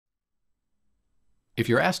If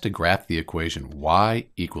you're asked to graph the equation y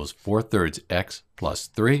equals 4/3 x plus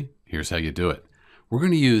 3, here's how you do it. We're going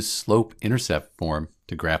to use slope-intercept form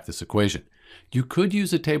to graph this equation. You could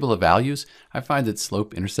use a table of values. I find that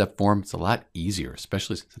slope-intercept form is a lot easier,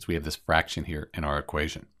 especially since we have this fraction here in our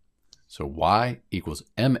equation. So y equals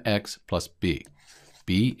mx plus b.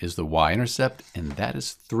 b is the y-intercept, and that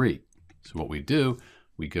is 3. So what we do,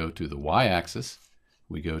 we go to the y-axis,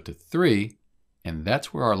 we go to 3, and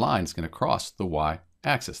that's where our line is going to cross the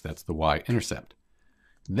y-axis. That's the y-intercept.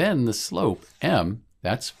 Then the slope, m,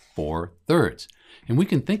 that's 4/3. And we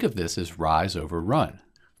can think of this as rise over run.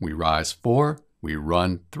 We rise 4, we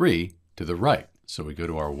run 3 to the right. So we go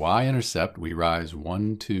to our y-intercept, we rise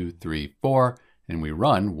 1, 2, 3, 4, and we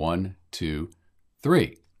run 1, 2,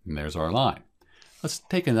 3. And there's our line. Let's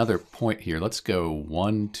take another point here. Let's go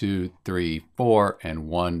 1, 2, 3, 4, and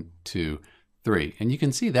 1, 2, 3. And you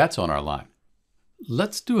can see that's on our line.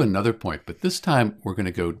 Let's do another point, but this time we're going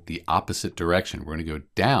to go the opposite direction. We're going to go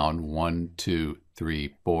down 1, 2,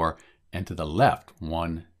 3, 4, and to the left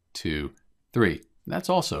 1, 2, 3. And that's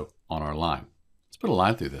also on our line. Let's put a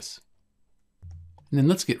line through this. And then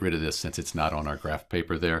let's get rid of this since it's not on our graph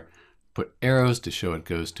paper there. Put arrows to show it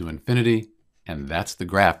goes to infinity. And that's the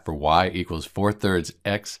graph for y equals 4/3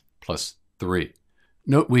 x plus 3.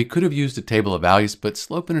 Note we could have used a table of values, but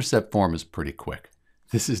slope-intercept form is pretty quick.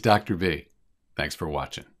 This is Dr. B. Thanks for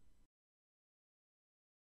watching.